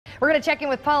We're going to check in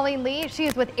with Pauline Lee. She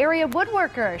is with area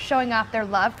woodworkers showing off their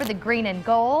love for the green and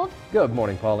gold. Good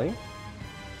morning, Pauline.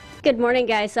 Good morning,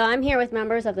 guys. So I'm here with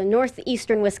members of the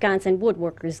Northeastern Wisconsin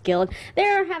Woodworkers Guild.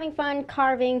 They're having fun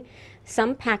carving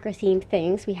some Packer-themed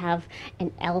things. We have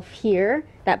an elf here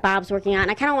that Bob's working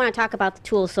on. I kind of want to talk about the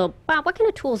tools. So, Bob, what kind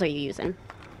of tools are you using?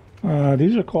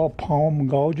 These are called palm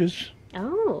gouges.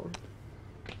 Oh.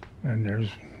 And there's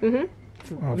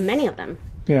Many of them.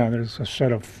 Yeah, there's a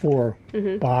set of 4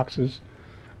 boxes,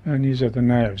 and these are the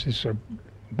knives. These are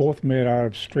both made out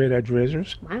of straight edge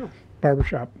razors. Wow.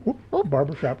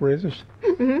 Barbershop razors.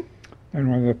 And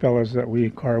one of the fellows that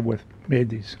we carve with made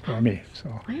these for me.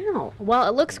 So. Wow. Well,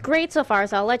 it looks great so far,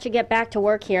 so I'll let you get back to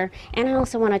work here. And I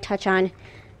also want to touch on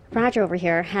Roger over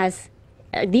here has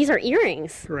these are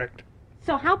earrings. Correct.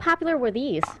 So how popular were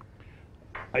these?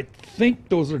 I think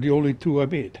those are the only 2 I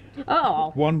made.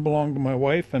 Oh. One belonged to my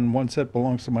wife and one set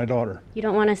belongs to my daughter. You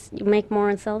don't want to make more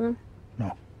and sell them?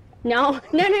 No. No.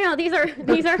 These are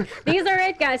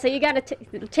it, guys. So you got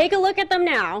to take a look at them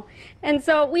now. And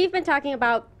so we've been talking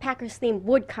about Packers themed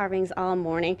wood carvings all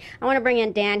morning. I want to bring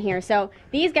in Dan here. So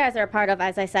these guys are a part of,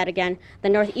 as I said again, the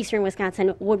Northeastern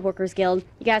Wisconsin Woodworkers Guild.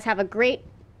 You guys have a great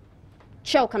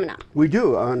show coming up. We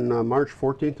do on March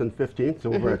 14th and 15th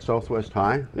over at Southwest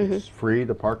High. It's free,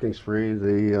 the parking's free,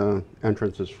 the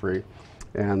entrance is free.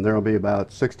 And there will be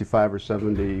about 65 or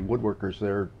 70 woodworkers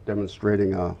there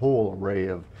demonstrating a whole array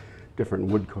of different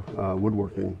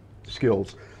woodworking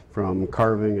skills, from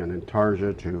carving and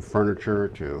intarsia to furniture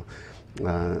to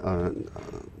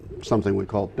something we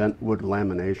call bent wood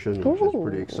lamination, which is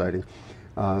pretty exciting.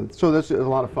 So this is a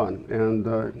lot of fun,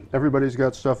 and everybody's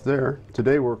got stuff there.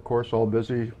 Today we're, of course, all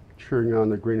busy cheering on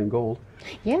the green and gold.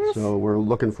 Yes. So we're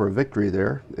looking for a victory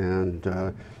there, and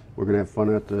we're going to have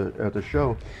fun at the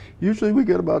show. Usually we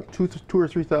get about 2,000 or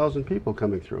 3,000 people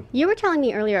coming through. You were telling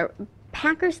me earlier,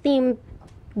 Packers themed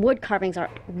wood carvings are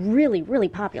really, really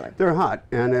popular. They're hot,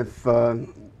 and if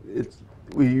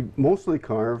we mostly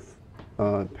carve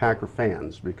Packer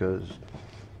fans because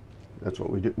that's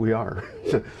what we do. We are.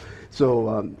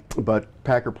 So, but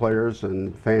Packer players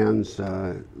and fans,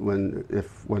 when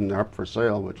they're up for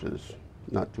sale, which is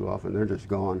not too often, they're just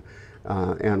gone,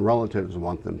 and relatives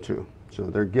want them too. So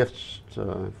they're gifts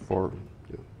for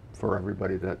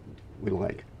everybody that we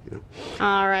like.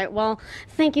 All right. Well,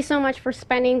 thank you so much for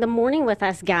spending the morning with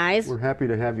us, guys. We're happy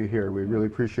to have you here. We really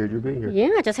appreciate you being here.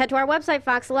 Yeah, just head to our website,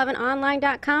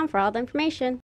 fox11online.com, for all the information.